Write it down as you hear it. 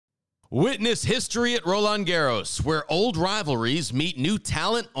Witness history at Roland Garros, where old rivalries meet new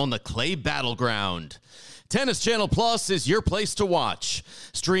talent on the clay battleground. Tennis Channel Plus is your place to watch.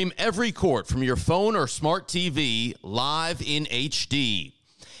 Stream every court from your phone or smart TV live in HD.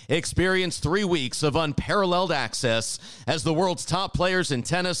 Experience 3 weeks of unparalleled access as the world's top players in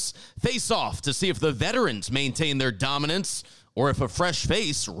tennis face off to see if the veterans maintain their dominance or if a fresh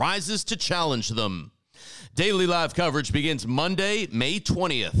face rises to challenge them. Daily live coverage begins Monday, May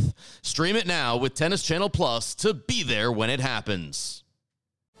 20th. Stream it now with Tennis Channel Plus to be there when it happens.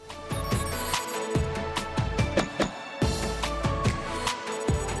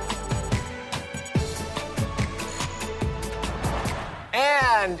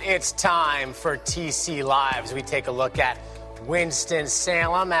 And it's time for TC Live. We take a look at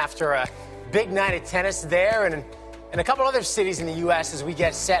Winston-Salem after a big night of tennis there and a couple other cities in the U.S. as we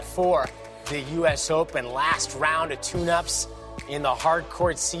get set for the U.S. Open. Last round of tune-ups in the hard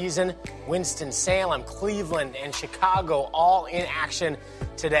court season. Winston-Salem, Cleveland, and Chicago all in action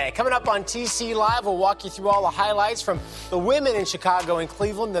today. Coming up on TC Live, we'll walk you through all the highlights from the women in Chicago and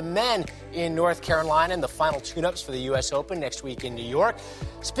Cleveland, the men in North Carolina, and the final tune-ups for the U.S. Open next week in New York.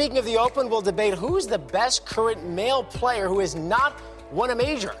 Speaking of the Open, we'll debate who's the best current male player who has not won a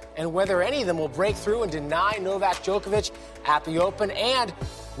major and whether any of them will break through and deny Novak Djokovic at the Open. And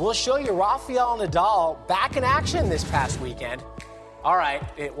we'll show you Rafael Nadal back in action this past weekend. All right,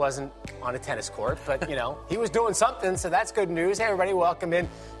 it wasn't on a tennis court, but, he was doing something, so that's good news. Hey, everybody, welcome in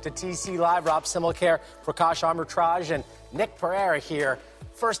to TC Live. Rob Simmelcare, Prakash Amritraj, and Nick Pereira here.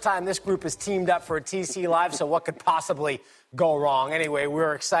 First time this group is teamed up for a TC Live, so what could possibly go wrong? Anyway,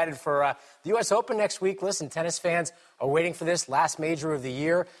 we're excited for the U.S. Open next week. Listen, tennis fans are waiting for this last major of the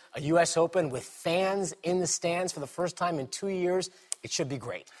year, a U.S. Open with fans in the stands for the first time in 2 years. It should be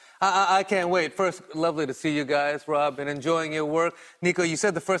great. I can't wait. First, lovely to see you guys, Rob, and enjoying your work. Nico, you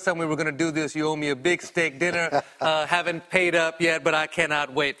said the first time we were going to do this, you owe me a big steak dinner. Haven't paid up yet, but I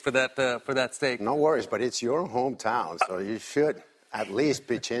cannot wait for that steak. No worries, but it's your hometown, so you should at least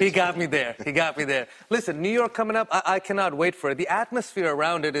pitch in. He got me there. Listen, New York coming up, I cannot wait for it. The atmosphere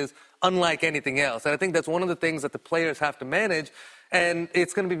around it is unlike anything else, and I think that's one of the things that the players have to manage, and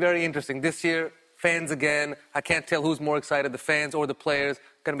it's going to be very interesting. This year, fans again. I can't tell who's more excited, the fans or the players.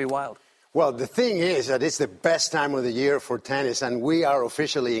 Going to be wild. Well, the thing is that it's the best time of the year for tennis, and we are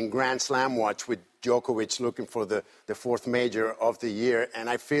officially in Grand Slam watch with Djokovic looking for the fourth major of the year. And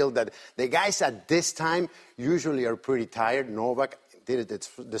I feel that the guys at this time usually are pretty tired. Novak did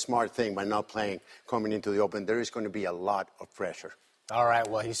the smart thing by not playing coming into the Open. There is going to be a lot of pressure. All right,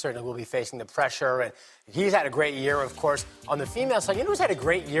 well, he certainly will be facing the pressure, and he's had a great year, of course. On the female side, who's had a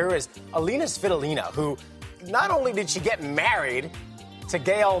great year is Alina Svitolina, who not only did she get married to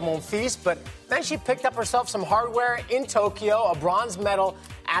Gael Monfils, but then she picked up herself some hardware in Tokyo, a bronze medal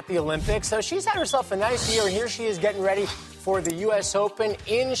at the Olympics. So she's had herself a nice year, and here she is getting ready for the U.S. Open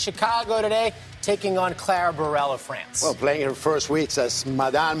in Chicago today, taking on Clara Burel of France. Well, playing her first weeks as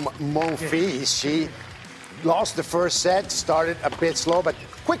Madame Monfils, she lost the first set, started a bit slow, but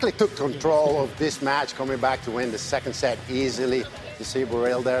quickly took control of this match, coming back to win the second set easily. To see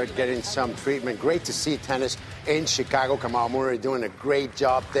Burel there getting some treatment. Great to see tennis in Chicago. Kamal Murray doing a great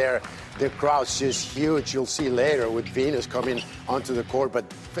job there. The crowd's just huge. You'll see later with Venus coming onto the court. But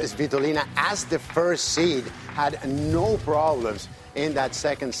Svitolina, as the first seed, had no problems in that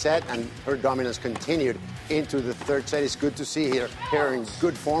second set, and her dominance continued into the third set. It's good to see her in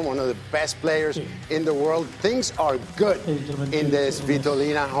good form, one of the best players in the world. Things are good in the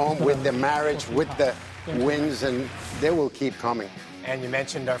Svitolina home with the marriage, with the wins, and they will keep coming. And you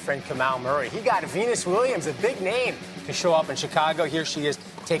mentioned our friend Kamal Murray. He got Venus Williams, a big name, to show up in Chicago. Here she is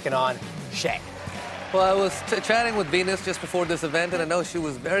taking on Shea. Well, I was chatting with Venus just before this event, and I know she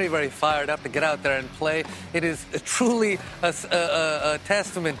was very, very fired up to get out there and play. It is truly a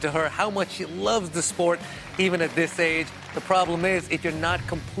testament to her how much she loves the sport, even at this age. The problem is, if you're not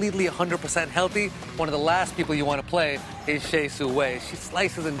completely 100% healthy, one of the last people you want to play is Shea Su Wei. She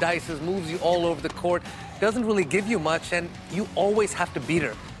slices and dices, moves you all over the court, doesn't really give you much, and you always have to beat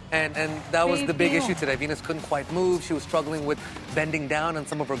her. And that was the big issue today. Venus couldn't quite move. She was struggling with bending down on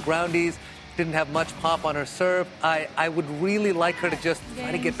some of her groundies. Didn't have much pop on her serve. I would really like her to just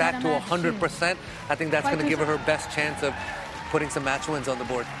try to get back to 100%. I think that's going to give her her best chance of putting some match wins on the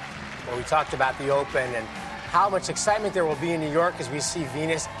board. Well, we talked about the Open and how much excitement there will be in New York as we see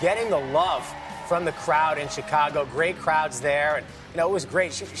Venus getting the love from the crowd in Chicago. Great crowds there. And, it was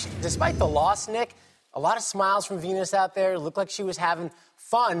great. She, despite the loss, Nick, a lot of smiles from Venus out there. It looked like she was having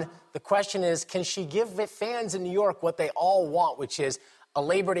fun. The question is, can she give fans in New York what they all want, which is a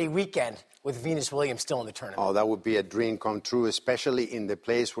Labor Day weekend with Venus Williams still in the tournament? Oh, that would be a dream come true, especially in the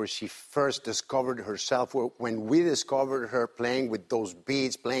place where she first discovered herself. When we discovered her playing with those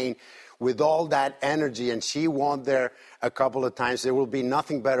beats, playing with all that energy, and she won there a couple of times. There will be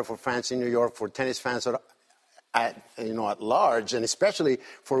nothing better for fans in New York, for tennis fans at large, and especially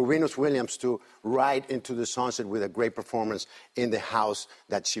for Venus Williams to ride into the sunset with a great performance in the house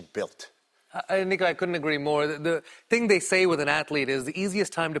that she built. Nico, I couldn't agree more. The thing they say with an athlete is the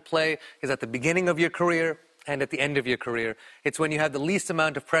easiest time to play is at the beginning of your career and at the end of your career. It's when you have the least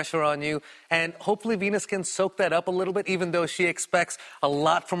amount of pressure on you, and hopefully Venus can soak that up a little bit, even though she expects a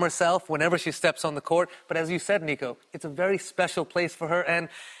lot from herself whenever she steps on the court. But as you said, Nico, it's a very special place for her, and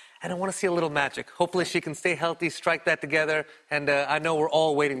I want to see a little magic. Hopefully she can stay healthy, strike that together, and I know we're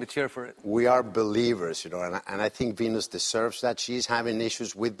all waiting to cheer for it. We are believers, and I think Venus deserves that. She's having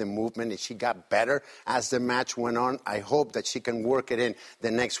issues with the movement, and she got better as the match went on. I hope that she can work it in the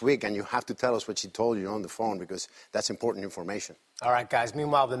next week, and you have to tell us what she told you on the phone, because that's important information. All right, guys.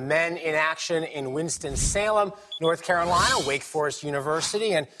 Meanwhile, the men in action in Winston-Salem, North Carolina, Wake Forest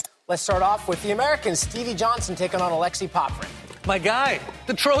University, and let's start off with the Americans. Stevie Johnson taking on Alexei Popyrin. My guy,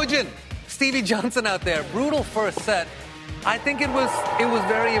 the Trojan, Stevie Johnson out there. Brutal first set. I think it was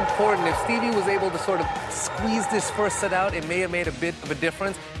very important. If Stevie was able to sort of squeeze this first set out, it may have made a bit of a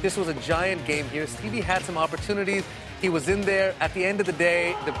difference. This was a giant game here. Stevie had some opportunities. He was in there. At the end of the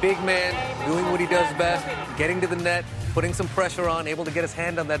day, the big man doing what he does best, getting to the net, putting some pressure on, able to get his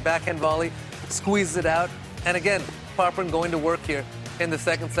hand on that backhand volley, squeezes it out. And again, Popyrin going to work here in the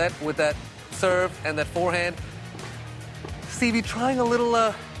second set with that serve and that forehand. Stevie trying a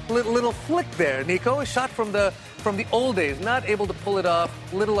little flick there. Nico, a shot from the old days, not able to pull it off.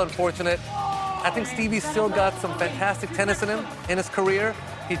 Little unfortunate. I think Stevie's still got some fantastic tennis in him in his career.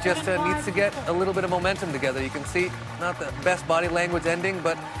 He just needs to get a little bit of momentum together. You can see not the best body language ending,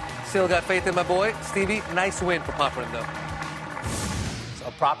 but still got faith in my boy. Stevie, nice win for Popyrin, though.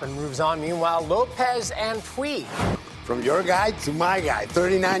 So Popyrin moves on. Meanwhile, Lopez and Pouille. From your guy to my guy,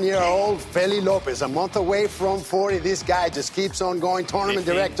 39-year-old Feli Lopez, a month away from 40. This guy just keeps on going. Tournament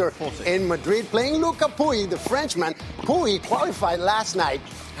director in Madrid, playing Luca Pouille, the Frenchman. Pouille qualified last night,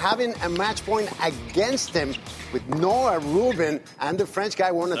 having a match point against him with Noah Rubin, and the French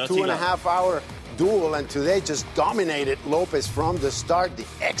guy won a 2.5-hour duel, and today just dominated Lopez from the start. The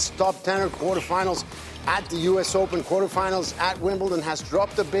ex-top tenor quarterfinals at the U.S. Open, quarterfinals at Wimbledon, has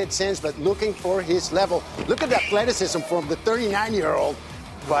dropped a bit since, but looking for his level. Look at the athleticism from the 39-year-old,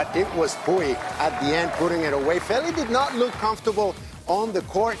 but it was Pouille at the end putting it away. Feli did not look comfortable on the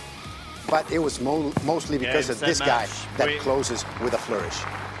court, but it was mostly because of this guy that closes with a flourish.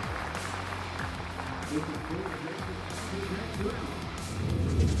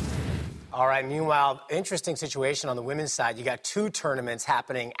 All right, meanwhile, interesting situation on the women's side. You got two tournaments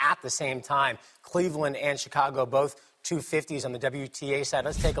happening at the same time. Cleveland and Chicago, both 250s on the WTA side.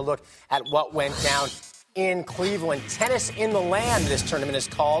 Let's take a look at what went down in Cleveland. Tennis in the Land, this tournament is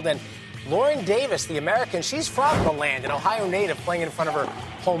called. And Lauren Davis, the American, she's from the land, an Ohio native, playing in front of her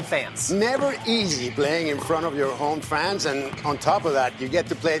home fans. Never easy playing in front of your home fans, and on top of that, you get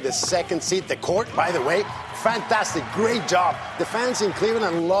to play the second seat, the court, by the way. Fantastic, great job. The fans in Cleveland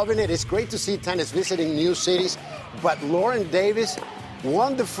are loving it. It's great to see tennis visiting new cities, but Lauren Davis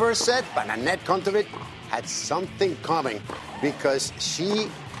won the first set, but Anett Kontaveit had something coming because she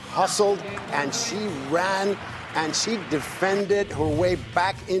hustled and she ran and she defended her way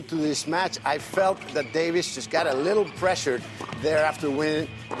back into this match. I felt that Davis just got a little pressured there after winning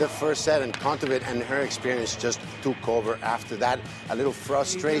the first set, and Kontaveit and her experience just took over after that. A little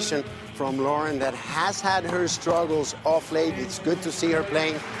frustration from Lauren that has had her struggles off late. It's good to see her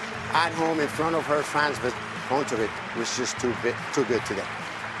playing at home in front of her fans, but Kontaveit was just too good today.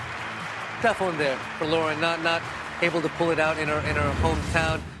 Tough one there for Lauren, not able to pull it out in her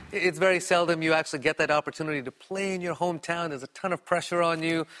hometown. It's very seldom you actually get that opportunity to play in your hometown. There's a ton of pressure on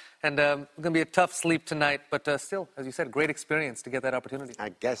you, and it's going to be a tough sleep tonight. But still, as you said, great experience to get that opportunity. I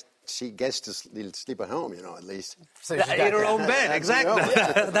guess she gets to sleep at home, at least. So in her own bed, exactly.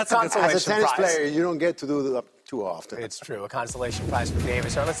 That's a consolation As a tennis prize. player, you don't get to do that too often. It's true, a consolation prize for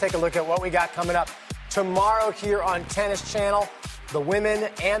Davis. All right, let's take a look at what we got coming up tomorrow here on Tennis Channel. The women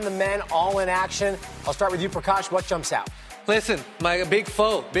and the men all in action. I'll start with you, Prakash. What jumps out? Listen, my big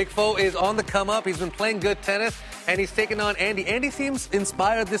foe is on the come up. He's been playing good tennis, and he's taken on Andy. Andy seems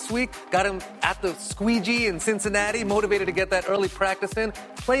inspired this week. Got him at the squeegee in Cincinnati, motivated to get that early practice in.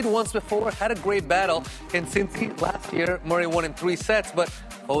 Played once before, had a great battle in Cincy last year. Murray won in 3 sets, but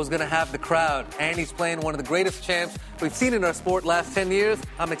always going to have the crowd. And he's playing one of the greatest champs we've seen in our sport last 10 years.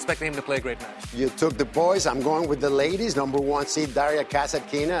 I'm expecting him to play a great match. You took the boys. I'm going with the ladies. Number 1 seed Daria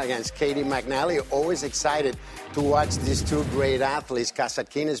Kasatkina against Katie McNally. Always excited to watch these two great athletes.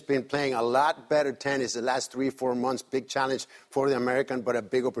 Kasatkina's been playing a lot better tennis the last 3-4 months. Big challenge for the American, but a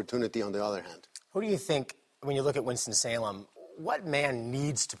big opportunity on the other hand. Who do you think, when you look at Winston-Salem, what man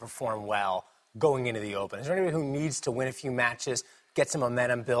needs to perform well going into the Open? Is there anybody who needs to win a few matches, get some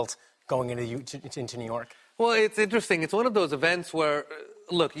momentum built going into New York? Well, it's interesting. It's one of those events where,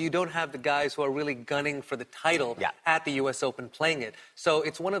 look, you don't have the guys who are really gunning for the title at the U.S. Open playing it. So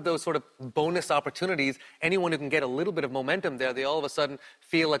it's one of those sort of bonus opportunities. Anyone who can get a little bit of momentum there, they all of a sudden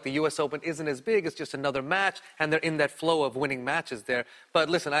feel like the U.S. Open isn't as big. It's just another match, and they're in that flow of winning matches there. But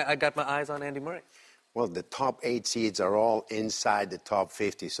listen, I got my eyes on Andy Murray. Well, the top 8 seeds are all inside the top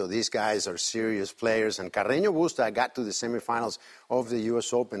 50, so these guys are serious players. And Carreño Busta got to the semifinals of the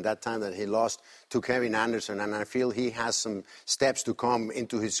U.S. Open that time that he lost to Kevin Anderson, and I feel he has some steps to come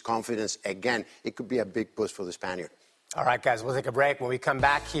into his confidence again. It could be a big push for the Spaniard. All right, guys, we'll take a break. When we come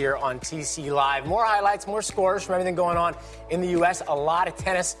back here on TC Live, more highlights, more scores from everything going on in the U.S., a lot of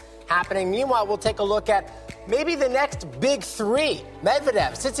tennis happening. Meanwhile, we'll take a look at maybe the next big 3,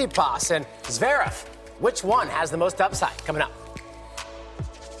 Medvedev, Tsitsipas, and Zverev. Which one has the most upside? Coming up.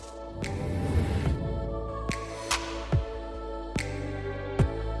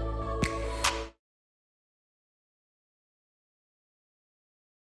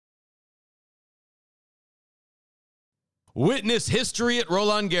 Witness history at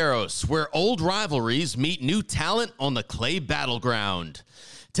Roland Garros, where old rivalries meet new talent on the clay battleground.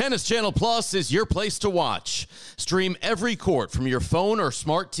 Tennis Channel Plus is your place to watch. Stream every court from your phone or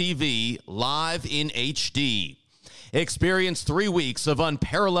smart TV live in HD. Experience 3 weeks of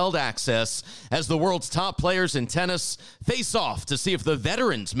unparalleled access as the world's top players in tennis face off to see if the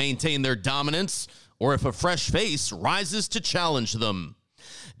veterans maintain their dominance or if a fresh face rises to challenge them.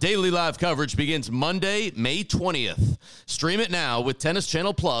 Daily live coverage begins Monday, May 20th. Stream it now with Tennis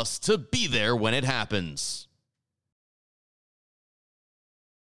Channel Plus to be there when it happens.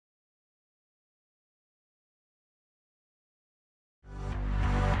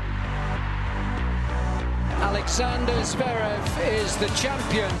 Alexander Zverev is the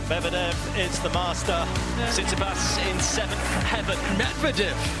champion. Medvedev is the master. Tsitsipas in 7th heaven.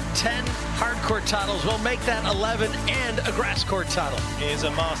 Medvedev, 10 hardcourt titles, will make that 11 and a grass court title. He is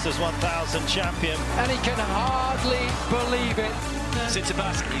a Masters 1000 champion. And he can hardly believe it.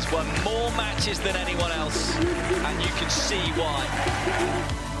 Tsitsipas, he's won more matches than anyone else, and you can see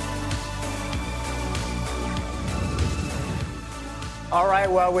why. All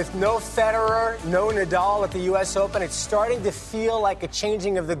right, well, with no Federer, no Nadal at the U.S. Open, it's starting to feel like a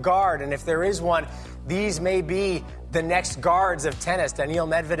changing of the guard. And if there is one, these may be the next guards of tennis. Daniil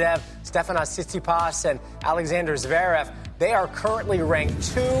Medvedev, Stefanos Tsitsipas, and Alexander Zverev. They are currently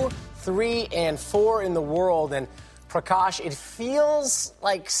ranked 2, 3, and 4 in the world. And Prakash, it feels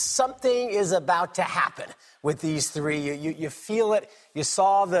like something is about to happen with these 3. You feel it. You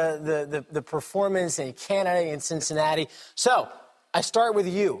saw the performance in Canada and Cincinnati. So I start with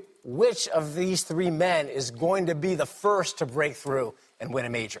you. Which of these 3 men is going to be the first to break through and win a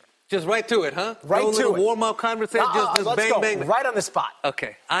major? Just right to it, huh? Right no to little it. Warm-up conversation, just let's bang, go. bang. Right on the spot.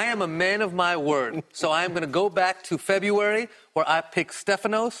 Okay, I am a man of my word. So I am going to go back to February, where I picked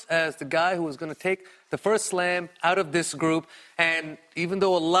Stefanos as the guy who was going to take the first slam out of this group. And even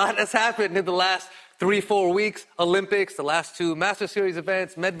though a lot has happened in the last 3-4 weeks, Olympics, the last 2 Master Series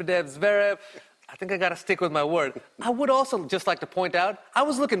events, Medvedev, Zverev, I think I got to stick with my word. I would also just like to point out, I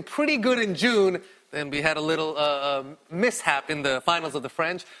was looking pretty good in June. Then we had a little mishap in the finals of the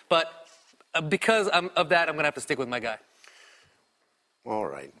French. But because of that, I'm going to have to stick with my guy. All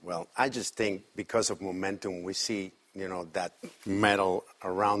right. Well, I just think because of momentum, we see, that medal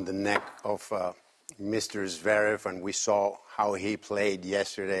around the neck of Mr. Zverev, and we saw how he played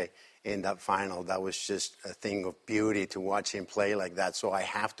yesterday in that final. That was just a thing of beauty to watch him play like that. So I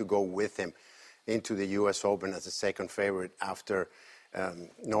have to go with him into the U.S. Open as the second favorite after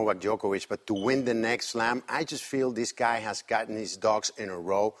Novak Djokovic. But to win the next slam, I just feel this guy has gotten his ducks in a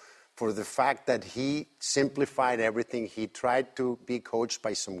row for the fact that he simplified everything. He tried to be coached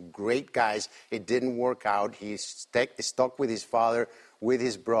by some great guys. It didn't work out. He stuck with his father, with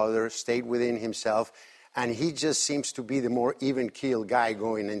his brother, stayed within himself. And he just seems to be the more even-keeled guy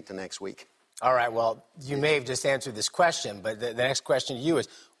going into next week. All right, well, you may have just answered this question, but the next question to you is,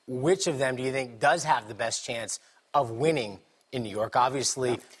 which of them do you think does have the best chance of winning in New York?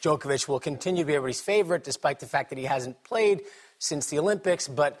 Obviously, Djokovic will continue to be everybody's favorite, despite the fact that he hasn't played since the Olympics.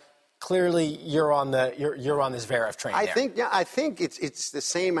 But clearly you're on the Zverev train. I think it's the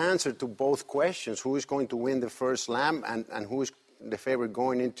same answer to both questions. Who is going to win the first slam and who is the favorite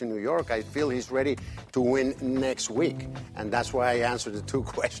going into New York? I feel he's ready to win next week. And that's why I answered the two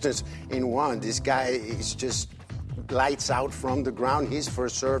questions in one. This guy is just lights out from the ground. His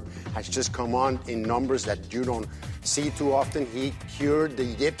first serve has just come on in numbers that you don't see too often. He cured the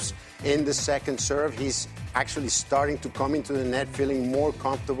yips in the second serve. He's actually starting to come into the net, feeling more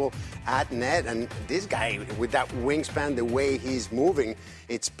comfortable at net. And this guy, with that wingspan, the way he's moving,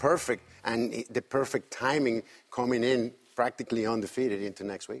 it's perfect. And the perfect timing coming in practically undefeated into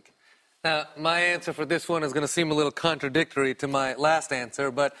next week. Now, my answer for this one is going to seem a little contradictory to my last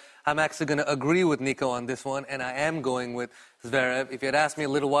answer, but I'm actually going to agree with Nico on this one, and I am going with Zverev. If you had asked me a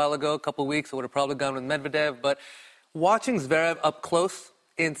little while ago, a couple of weeks, I would have probably gone with Medvedev. But watching Zverev up close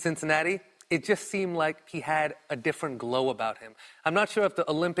in Cincinnati, it just seemed like he had a different glow about him. I'm not sure if the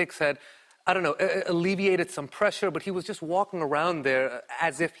Olympics had, alleviated some pressure, but he was just walking around there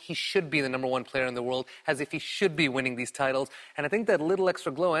as if he should be the number one player in the world, as if he should be winning these titles. And I think that little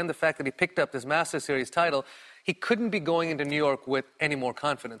extra glow and the fact that he picked up this Masters Series title, he couldn't be going into New York with any more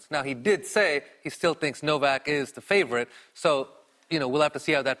confidence. Now, he did say he still thinks Novak is the favorite, so, we'll have to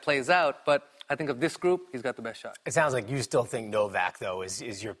see how that plays out, but I think of this group, he's got the best shot. It sounds like you still think Novak, though,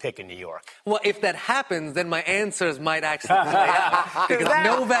 is your pick in New York. Well, if that happens, then my answers might actually play out. Because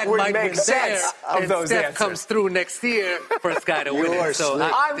Novak might win there, and Steph comes through next year, first guy to win it. So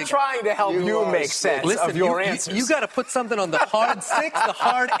I'm trying to help you make sense of your answers. You got to put something on the hard 6, the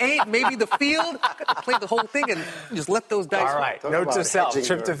hard 8, maybe the field. Play the whole thing and just let those dice roll. All right, note to self,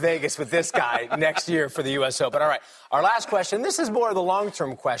 trip to Vegas with this guy next year for the U.S. Open. All right, our last question. This is more of the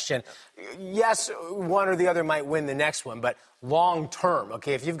long-term question. Yes, one or the other might win the next one, but long term,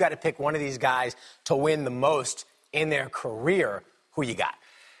 okay, if you've got to pick one of these guys to win the most in their career, who you got?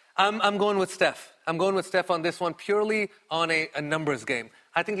 I'm going with Steph. I'm going with Steph on this one purely on a numbers game.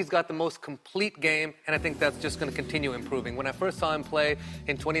 I think he's got the most complete game, and I think that's just going to continue improving. When I first saw him play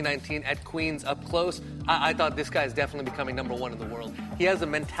in 2019 at Queens up close, I thought this guy is definitely becoming number one in the world. He has the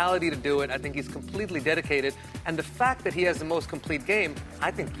mentality to do it. I think he's completely dedicated. And the fact that he has the most complete game,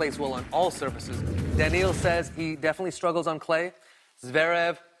 I think plays well on all surfaces. Daniil says he definitely struggles on clay.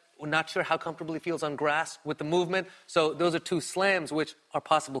 Zverev, we're not sure how comfortable he feels on grass with the movement. So those are two slams which are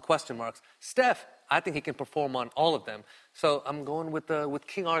possible question marks. Steph, I think he can perform on all of them. So I'm going with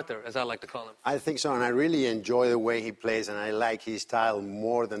King Arthur, as I like to call him. I think so, and I really enjoy the way he plays, and I like his style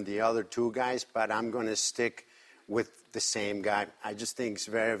more than the other two guys, but I'm going to stick with the same guy. I just think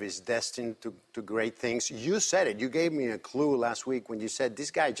Zverev is destined to great things. You said it. You gave me a clue last week when you said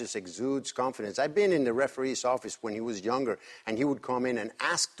this guy just exudes confidence. I've been in the referee's office when he was younger, and he would come in and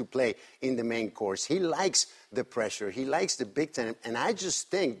ask to play in the main course. He likes the pressure. He likes the Big Ten, and I just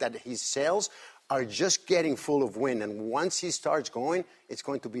think that his sails are just getting full of wind. And once he starts going, it's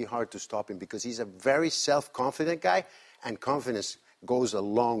going to be hard to stop him because he's a very self-confident guy, and confidence goes a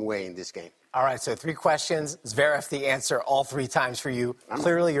long way in this game. All right, so 3 questions. Zverev, the answer all 3 times for you.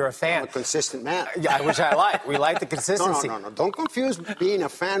 Clearly, you're a fan. I'm a consistent man. Yeah, which I like. We like the consistency. No. Don't confuse being a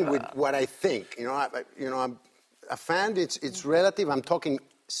fan with what I think. I'm a fan. It's relative. I'm talking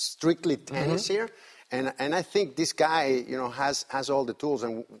strictly tennis here. And I think this guy, has all the tools.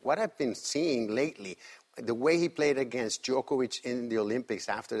 And what I've been seeing lately, the way he played against Djokovic in the Olympics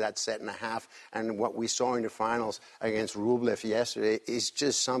after that set and a half, and what we saw in the finals against Rublev yesterday, is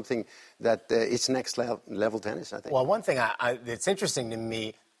just something that it's next level tennis, I think. Well, one thing that's interesting to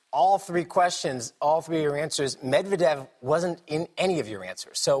me, all 3 questions, all 3 of your answers, Medvedev wasn't in any of your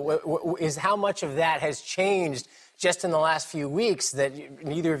answers. So is how much of that has changed just in the last few weeks that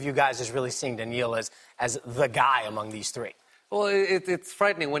neither of you guys is really seeing Daniil as the guy among these 3? Well, it's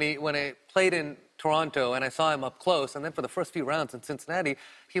frightening. When I played in Toronto and I saw him up close, and then for the first few rounds in Cincinnati,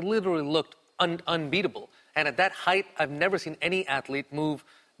 he literally looked unbeatable. And at that height, I've never seen any athlete move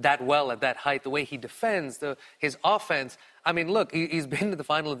that well at that height. The way he defends, his offense. I mean, look, he's been to the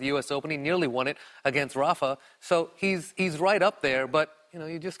final of the U.S. Open. He nearly won it against Rafa. So he's right up there. But,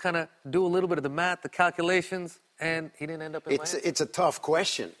 you just kind of do a little bit of the math, the calculations, and he didn't end up in my answer. It's a tough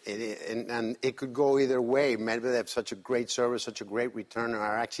question, and it could go either way. Medvedev's such a great server, such a great returner.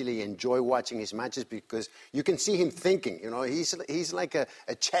 I actually enjoy watching his matches because you can see him thinking. He's like a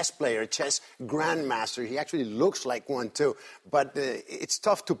chess player, a chess grandmaster. He actually looks like one too. But it's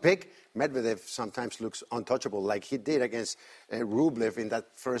tough to pick. Medvedev sometimes looks untouchable, like he did against Rublev in that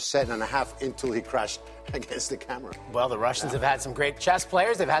first set and a half until he crashed against the camera. Well, the Russians have had some great chess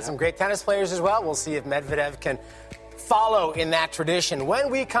players. They've had some great tennis players as well. We'll see if Medvedev can follow in that tradition. When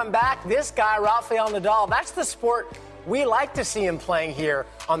we come back, this guy, Rafael Nadal, that's the sport we like to see him playing here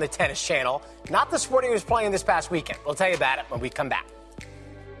on the Tennis Channel. Not the sport he was playing this past weekend. We'll tell you about it when we come back.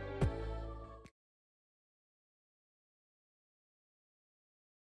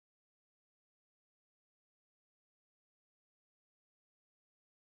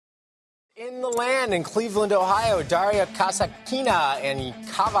 In the land in Cleveland, Ohio, Daria Kasatkina and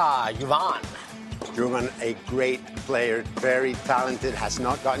Kava Juvan. Juvan, a great player, very talented, has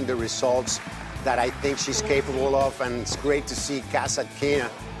not gotten the results that I think she's capable of, and it's great to see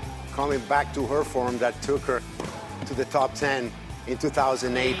Kasatkina coming back to her form that took her to the top 10 in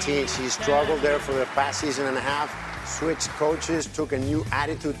 2018. She struggled there for the past season and a half, switched coaches, took a new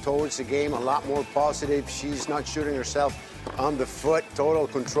attitude towards the game, a lot more positive. She's not shooting herself on the foot, total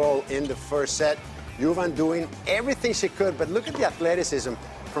control in the first set. Juvan doing everything she could, but look at the athleticism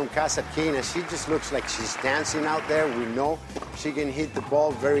from Kasatkina. She just looks like she's dancing out there. We know she can hit the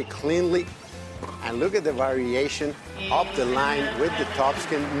ball very cleanly. And look at the variation up the line with the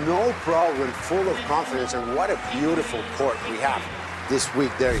topspin. No problem, full of confidence. And what a beautiful court we have this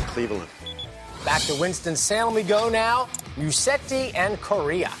week there in Cleveland. Back to Winston-Salem we go now. Musetti and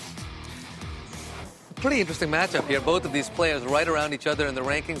Correa. Pretty interesting matchup here. Both of these players right around each other in the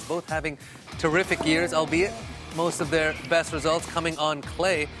rankings, both having terrific years, albeit most of their best results coming on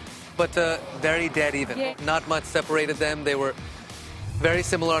clay, but very dead even. Yeah. Not much separated them. They were very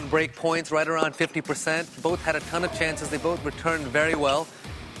similar on break points, right around 50%. Both had a ton of chances. They both returned very well.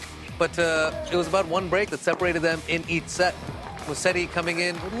 But it was about one break that separated them in each set. Musetti coming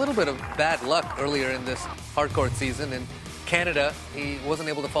in with a little bit of bad luck earlier in this hardcourt season. In Canada, he wasn't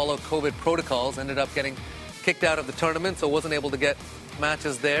able to follow COVID protocols, ended up getting kicked out of the tournament, so wasn't able to get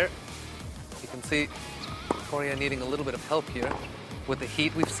matches there. You can see Correa needing a little bit of help here with the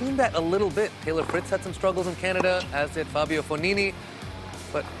heat. We've seen that a little bit. Taylor Fritz had some struggles in Canada, as did Fabio Fognini.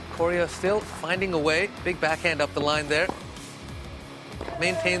 But Correa still finding a way. Big backhand up the line there.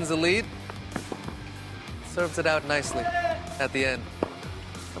 Maintains the lead. Serves it out nicely at the end.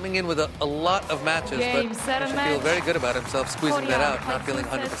 Coming in with a lot of matches, but he should feel very good about himself, squeezing that out, not feeling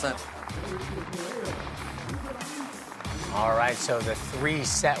 100%. All right, so the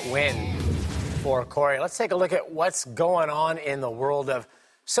 3-set win for Correa. Let's take a look at what's going on in the world of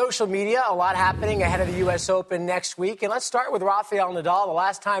social media. A lot happening ahead of the U.S. Open next week. And let's start with Rafael Nadal. The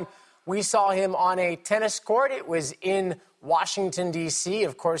last time we saw him on a tennis court, it was in Washington, D.C.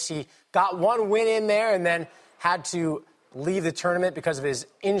 Of course, he got one win in there and then had to leave the tournament because of his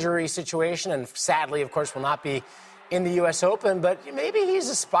injury situation, and sadly, of course, will not be in the U.S. Open. But maybe he's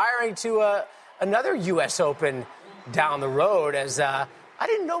aspiring to another U.S. Open down the road, as I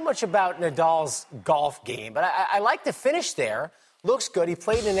didn't know much about Nadal's golf game, but I like the finish there. Looks good. He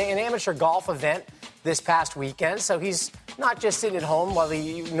played in an amateur golf event this past weekend, so he's not just sitting at home while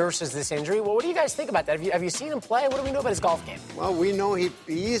he nurses this injury. Well, what do you guys think about that? Have you seen him play? What do we know about his golf game? Well, we know he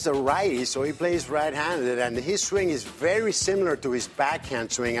is a righty, so he plays right-handed, and his swing is very similar to his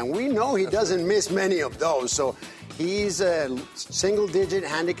backhand swing, and we know he doesn't miss many of those. So he's a single-digit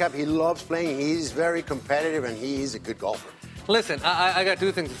handicap. He loves playing. He's very competitive, and he is a good golfer. Listen, I got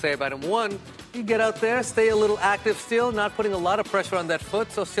two things to say about him. One, you get out there, stay a little active still, not putting a lot of pressure on that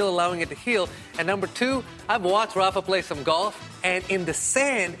foot, so still allowing it to heal. And number two, I've watched Rafa play some golf, and in the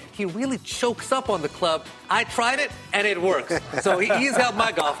sand, he really chokes up on the club. I tried it, and it works. So he's helped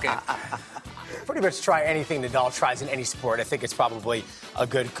my golf game. Pretty much try anything Nadal tries in any sport. I think it's probably a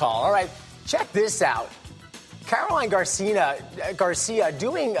good call. All right, check this out. Caroline Garcia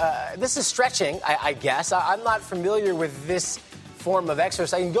doing, this is stretching, I guess. I'm not familiar with this form of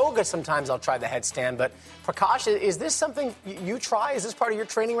exercise. In yoga, sometimes I'll try the headstand, but Prakash, is this something you try? Is this part of your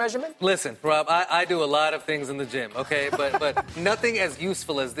training regimen? Listen, Rob, I do a lot of things in the gym, okay? But nothing as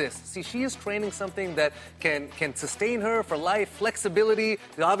useful as this. See, she is training something that can sustain her for life, flexibility,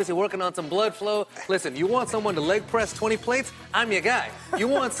 obviously working on some blood flow. Listen, you want someone to leg press 20 plates? I'm your guy. You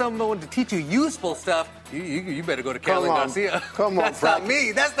want someone to teach you useful stuff? You better go to Caroline Garcia. Come on, That's not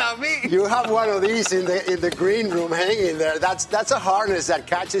me. That's not me. You have one of these in the green room hanging there. That's a harness that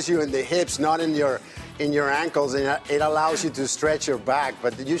catches you in the hips, not in your ankles, and it allows you to stretch your back.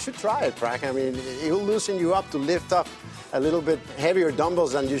 But you should try it, Prak. I mean, it will loosen you up to lift up a little bit heavier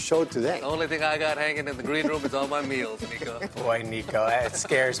dumbbells than you showed today. The only thing I got hanging in the green room is all my meals, Nico. Boy, Nico, it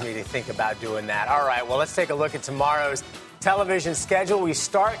scares me to think about doing that. All right, well, let's take a look at tomorrow's television schedule. We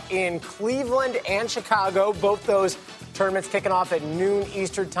start in Cleveland and Chicago, both those tournaments kicking off at noon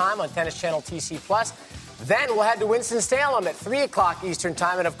Eastern time on Tennis Channel TC+. Then we'll head to Winston-Salem at 3 o'clock Eastern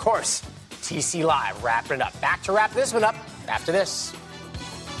time, and of course, TC Live wrapping it up. Back to wrap this one up after this.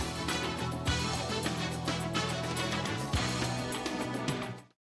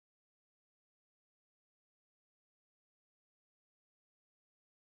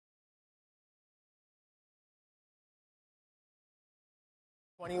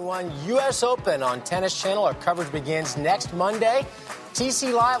 21 U.S. Open on Tennis Channel. Our coverage begins next Monday.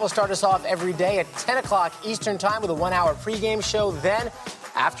 TC Live will start us off every day at 10 o'clock Eastern Time with a 1-hour pregame show. Then,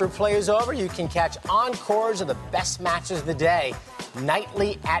 after play is over, you can catch encores of the best matches of the day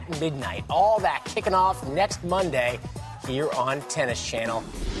nightly at midnight. All that kicking off next Monday here on Tennis Channel.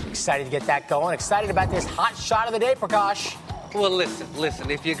 Excited to get that going. Excited about this hot shot of the day, Prakash. Well, listen.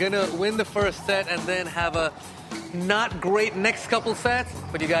 If you're going to win the first set and then have a not great next couple sets,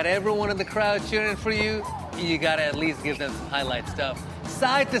 but you got everyone in the crowd cheering for you, you got to at least give them some highlight stuff.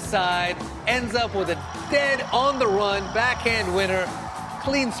 Side to side, ends up with a dead on the run backhand winner,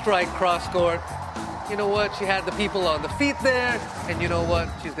 clean strike cross court. You know what? She had the people on the feet there, and you know what?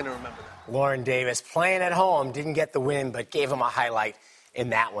 She's going to remember that. Lauren Davis playing at home, didn't get the win, but gave him a highlight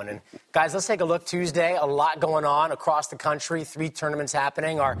in that one. And guys, let's take a look Tuesday. A lot going on across the country. 3 tournaments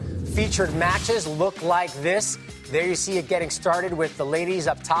happening. Our featured matches look like this. There you see it getting started with the ladies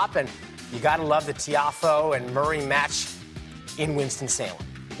up top, and you got to love the Tiafoe and Murray match in Winston-Salem.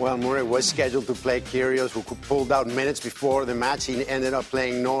 Well, Murray was scheduled to play Kyrgios, who pulled out minutes before the match. He ended up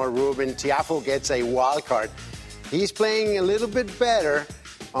playing Noah Rubin. Tiafoe gets a wild card. He's playing a little bit better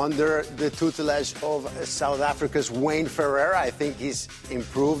under the tutelage of South Africa's Wayne Ferreira. I think he's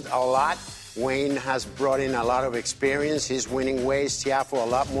improved a lot. Wayne has brought in a lot of experience. He's winning ways. Tiafoe a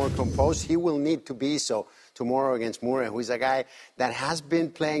lot more composed. He will need to be so tomorrow against Murray, who is a guy that has been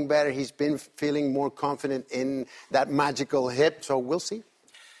playing better. He's been feeling more confident in that magical hip. So we'll see.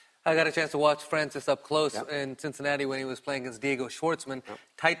 I got a chance to watch Francis up close in Cincinnati when he was playing against Diego Schwartzman.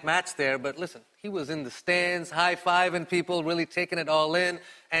 Tight match there, but listen, he was in the stands, high-fiving people, really taking it all in,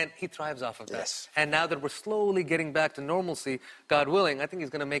 and he thrives off of that. Yes. And now that we're slowly getting back to normalcy, God willing, I think he's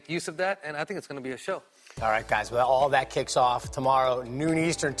going to make use of that, and I think it's going to be a show. All right, guys. Well, all that kicks off tomorrow, noon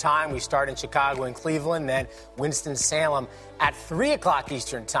Eastern Time. We start in Chicago and Cleveland, then Winston-Salem at 3 o'clock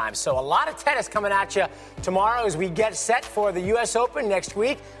Eastern Time. So a lot of tennis coming at you tomorrow as we get set for the U.S. Open next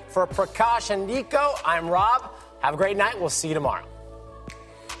week. For Prakash and Nico, I'm Rob. Have a great night. We'll see you tomorrow.